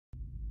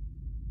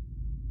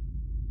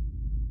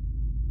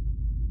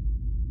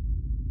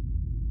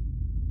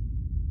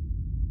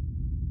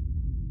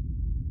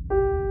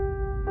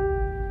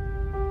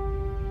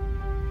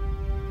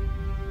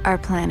Our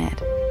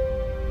planet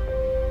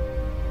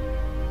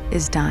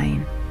is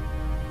dying.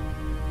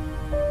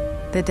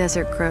 The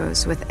desert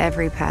grows with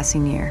every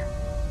passing year.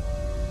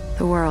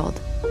 The world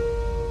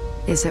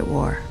is at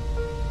war.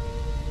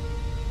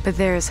 But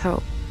there is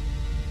hope.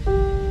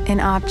 An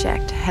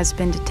object has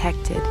been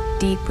detected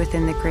deep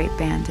within the Great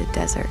Banded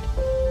Desert.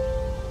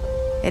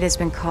 It has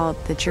been called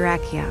the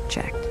Jiraki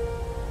object,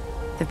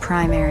 the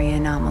primary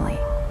anomaly.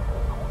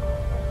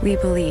 We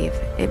believe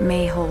it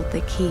may hold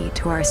the key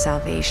to our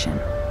salvation.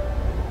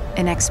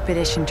 An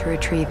expedition to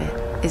retrieve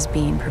it is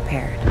being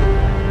prepared.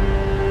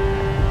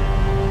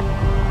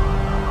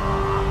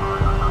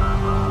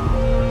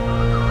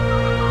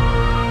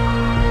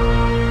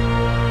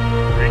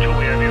 Rachel,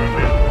 we have you in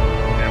bed.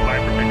 Stand by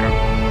for pickup.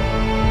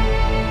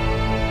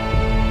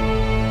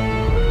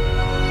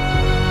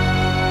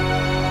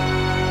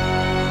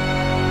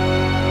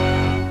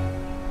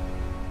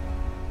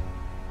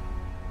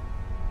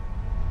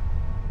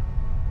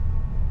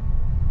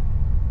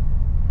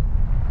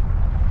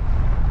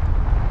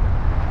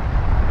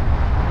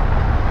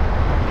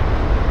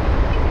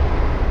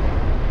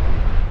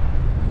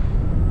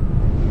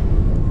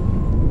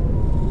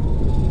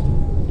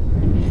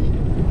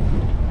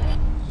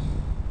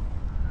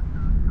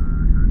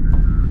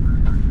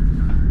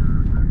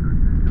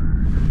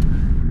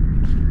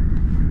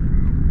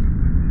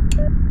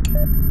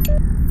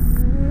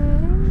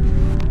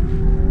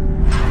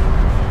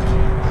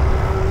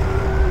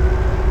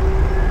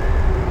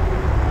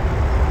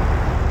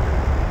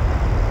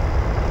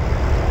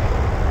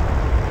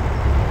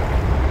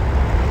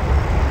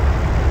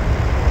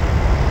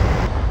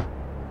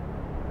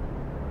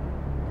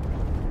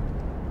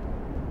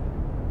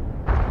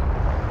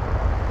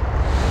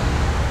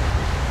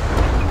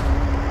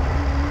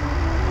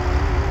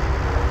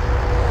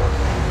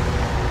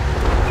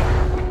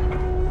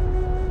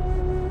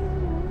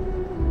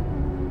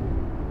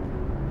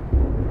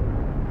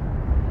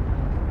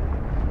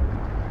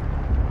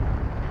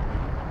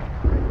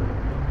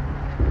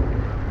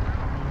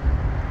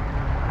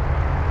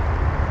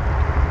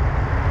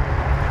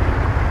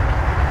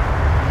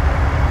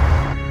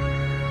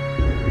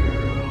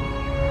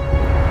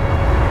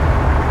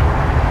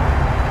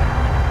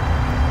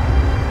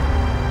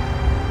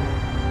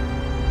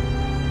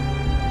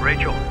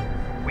 Rachel,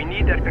 we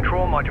need that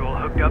control module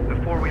hooked up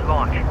before we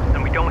launch,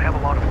 and we don't have a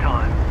lot of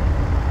time.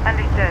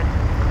 Understood.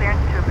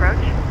 Clearance to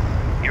approach?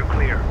 You're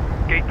clear.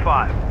 Gate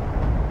 5.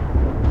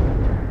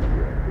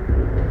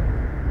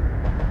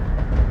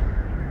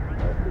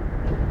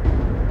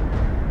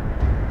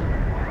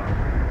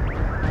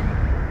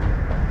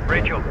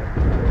 Rachel,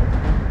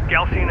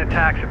 Galcian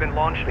attacks have been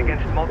launched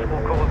against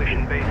multiple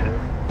coalition bases.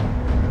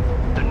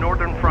 The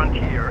northern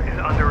frontier is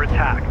under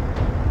attack.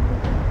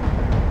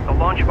 The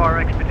launch of our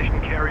expedition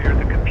carrier,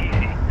 the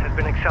Capisi, has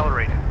been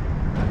accelerated.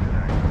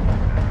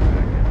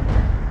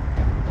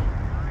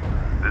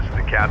 This is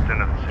the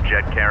captain of the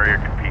jet carrier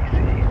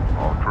Capisi.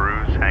 All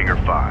crews, Hangar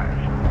 5.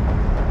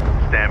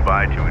 Stand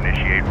by to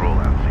initiate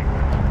rollout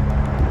sequence.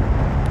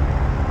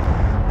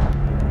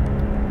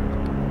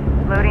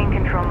 Loading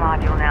control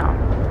module now.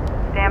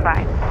 Stand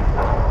by.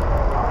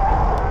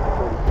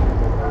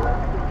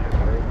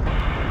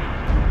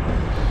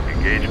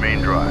 Engage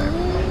main drive.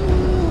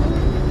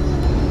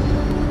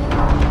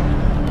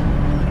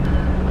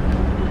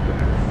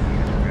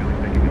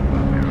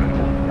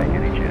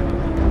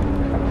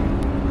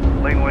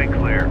 Laneway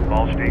clear.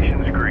 All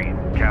stations green.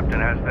 Captain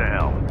has the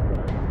helm.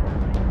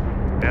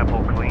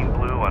 Ample clean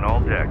blue on all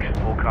decks.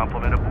 Full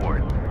complement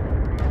aboard.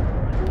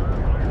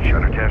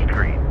 Shutter test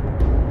green.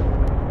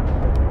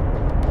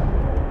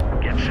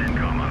 Get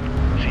CENTCOM up.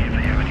 See if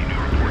they have any new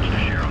reports to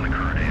share on the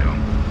current AO.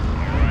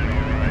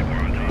 Alright,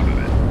 we're on top of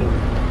it.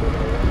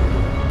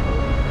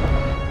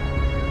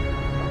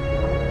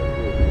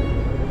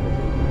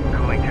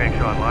 Cooling tanks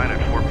online at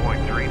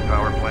 4.3,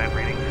 power plant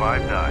reading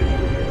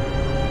 5.9.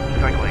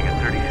 Cycling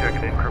at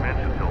 30-second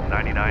increments until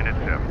 99 at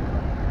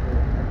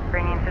 7.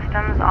 Bringing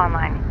systems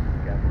online.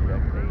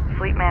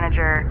 Fleet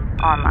manager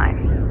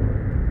online.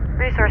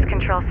 Resource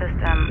control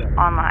system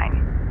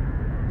online.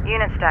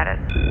 Unit status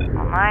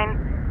online.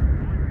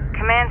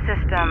 Command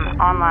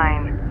system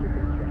online.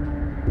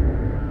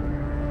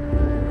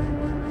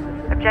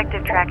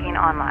 Objective tracking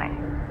online.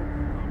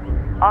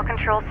 All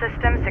control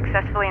systems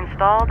successfully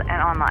installed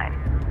and online.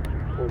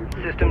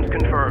 Systems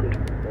confirmed.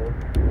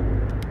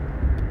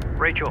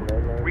 Rachel,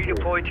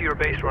 redeploy to your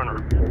base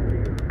runner.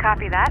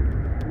 Copy that.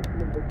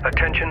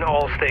 Attention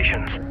all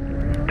stations.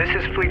 This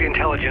is fleet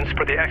intelligence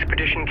for the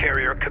expedition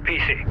carrier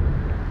Capisi.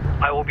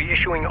 I will be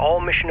issuing all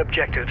mission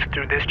objectives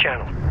through this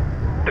channel.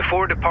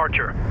 Before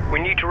departure, we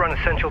need to run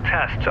essential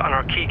tests on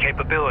our key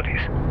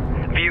capabilities: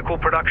 vehicle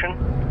production,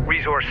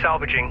 resource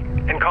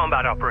salvaging, and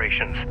combat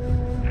operations.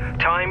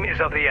 Time is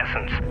of the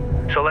essence,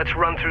 so let's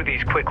run through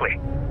these quickly.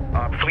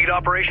 Fleet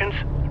operations,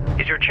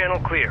 is your channel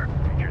clear?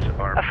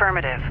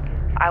 Affirmative.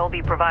 I will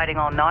be providing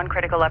all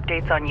non-critical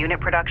updates on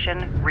unit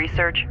production,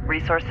 research,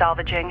 resource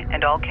salvaging,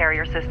 and all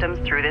carrier systems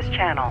through this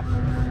channel.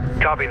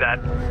 Copy that.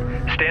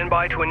 Stand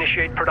by to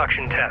initiate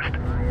production test.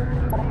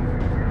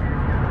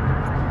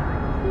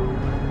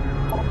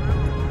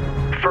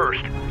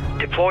 First,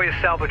 deploy a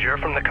salvager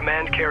from the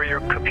command carrier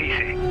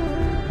Capisi.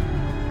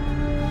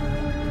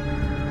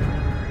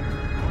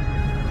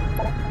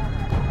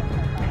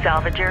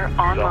 Salvager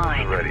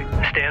online. Ready.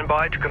 Stand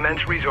by to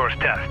commence resource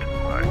test.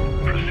 I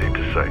proceed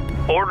to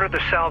say. Order the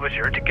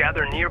salvager to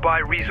gather nearby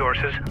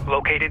resources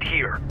located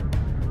here.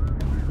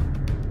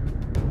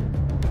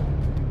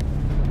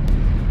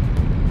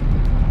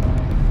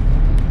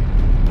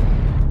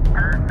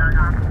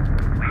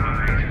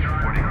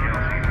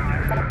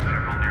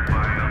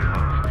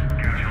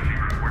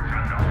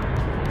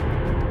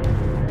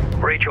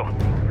 Rachel,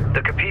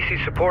 the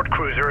Capisi support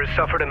cruiser has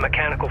suffered a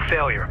mechanical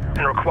failure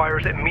and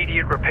requires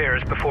immediate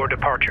repairs before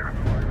departure.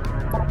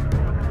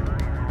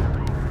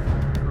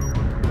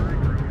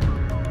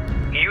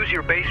 Use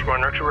your base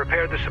runner to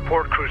repair the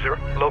support cruiser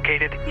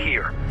located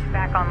here.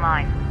 Back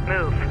online.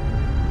 Move.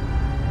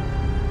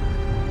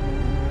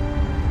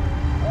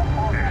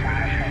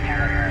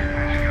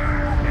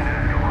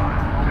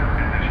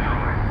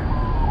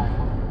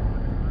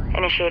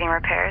 Initiating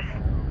repairs.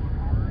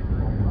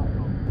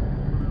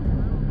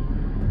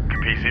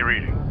 PC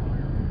reading.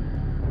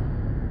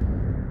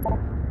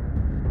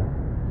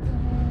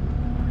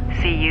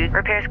 CU.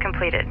 Repairs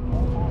completed.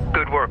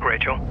 Good work,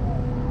 Rachel.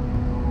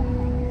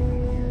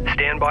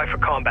 Stand by for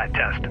combat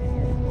test.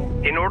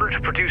 In order to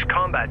produce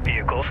combat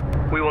vehicles,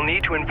 we will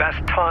need to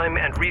invest time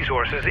and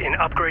resources in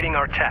upgrading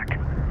our tech.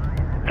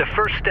 The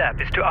first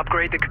step is to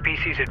upgrade the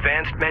Capisi's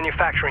advanced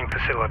manufacturing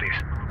facilities.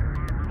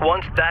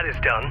 Once that is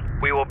done,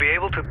 we will be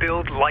able to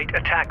build light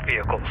attack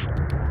vehicles.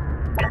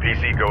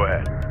 PC, go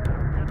ahead.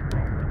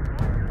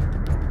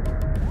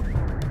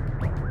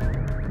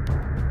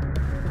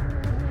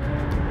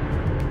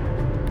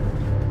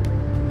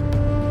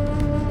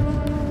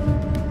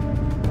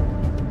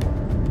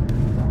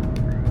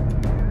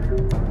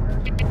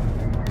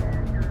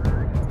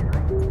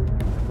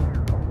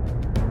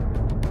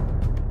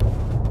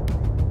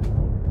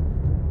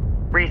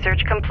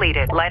 Research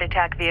completed. Light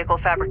attack vehicle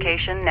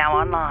fabrication now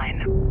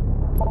online.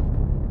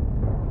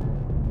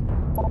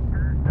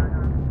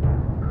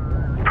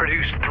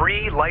 Produce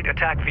 3 light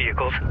attack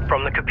vehicles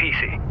from the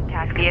Capisi.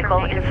 Task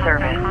vehicle in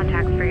service.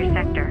 Contacts for your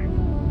sector.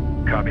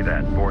 Copy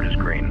that. Board is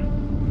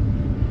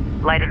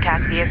green. Light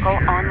attack vehicle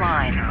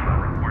online.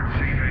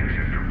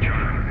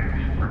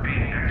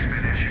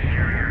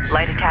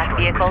 Light attack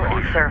vehicle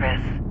in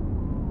service.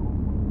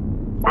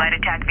 Light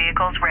attack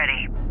vehicles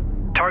ready.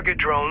 Target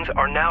drones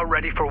are now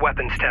ready for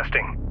weapons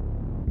testing.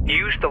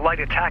 Use the light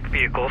attack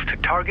vehicles to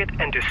target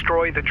and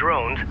destroy the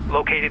drones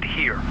located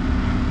here.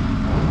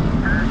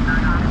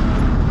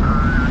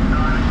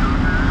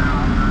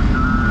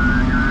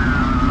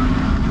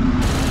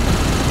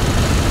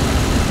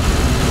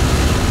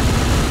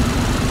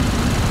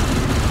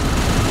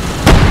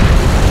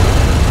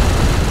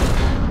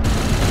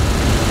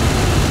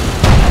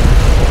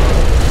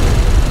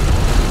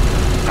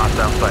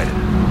 Hostile sighted.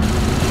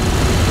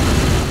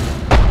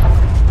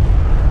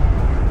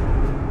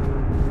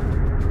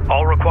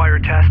 All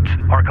required tests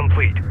are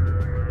complete.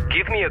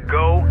 Give me a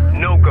go,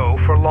 no-go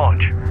for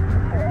launch.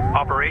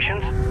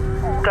 Operations?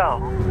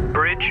 Go.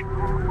 Bridge?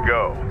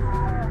 Go.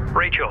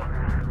 Rachel?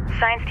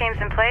 Science team's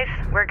in place.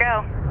 We're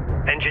go.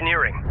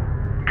 Engineering?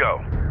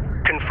 Go.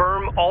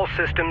 Confirm all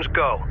systems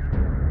go.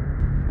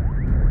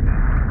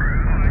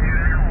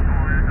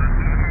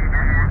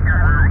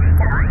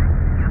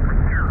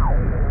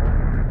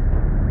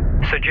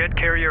 Sajet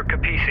carrier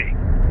Capisi,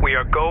 we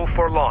are go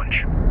for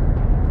launch.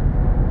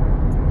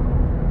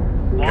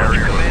 Launch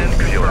command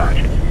confirmed.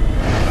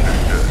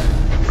 Understood.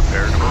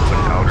 Prepare to open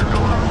outer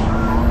doors.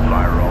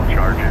 Fire all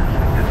charges.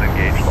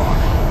 Disengage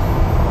locks.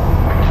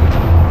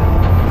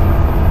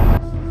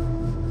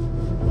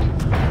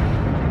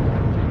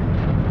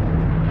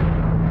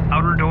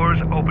 Outer doors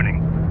opening.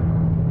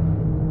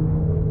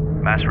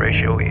 Mass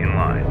ratio in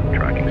line.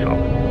 Tracking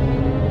solid.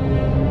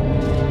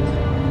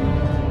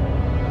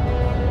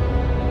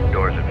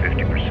 Doors at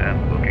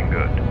 50%. Looking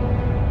good.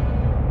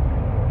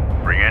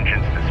 Bring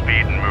engines to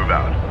speed and move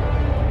out.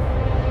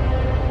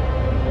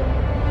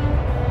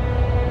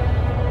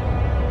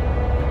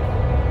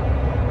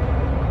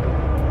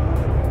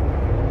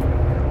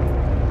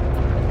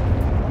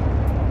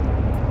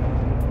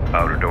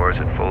 Outer doors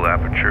at full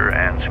aperture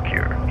and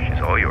secure. She's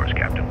all yours,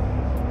 Captain.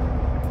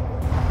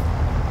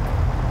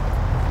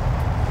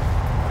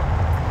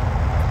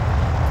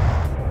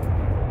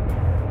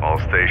 All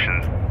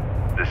stations,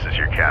 this is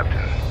your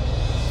captain.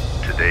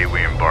 Today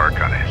we embark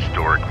on a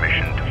historic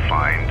mission to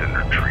find and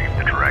retrieve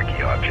the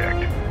Dyraki object.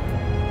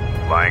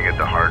 Lying at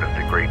the heart of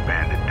the Great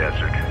Banded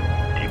Desert,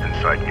 deep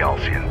inside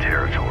Galcian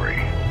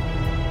territory,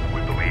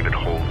 we believe it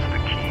holds the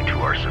key to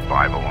our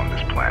survival on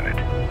this planet.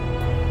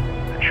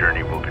 The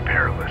journey will be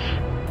perilous,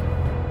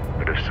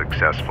 but if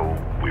successful,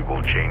 we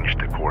will change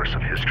the course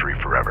of history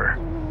forever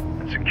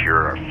and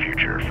secure our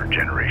future for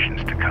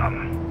generations to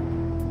come.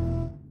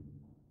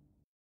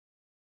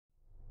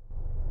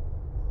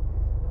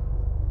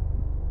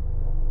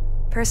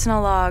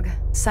 Personal log,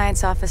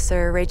 Science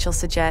Officer Rachel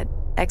Sajet,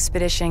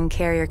 Expedition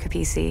Carrier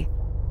Capisi.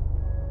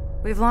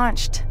 We've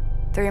launched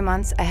 3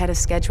 months ahead of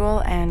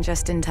schedule and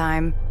just in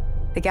time.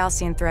 The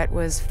Gaussian threat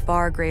was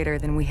far greater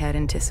than we had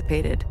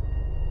anticipated.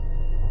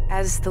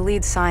 As the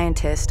lead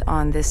scientist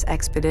on this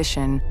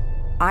expedition,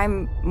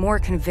 I'm more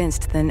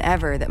convinced than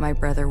ever that my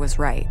brother was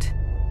right.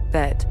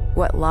 That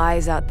what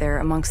lies out there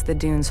amongst the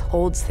dunes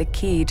holds the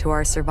key to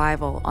our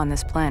survival on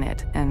this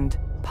planet, and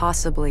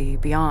possibly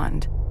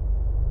beyond.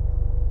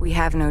 We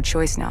have no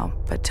choice now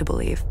but to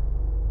believe.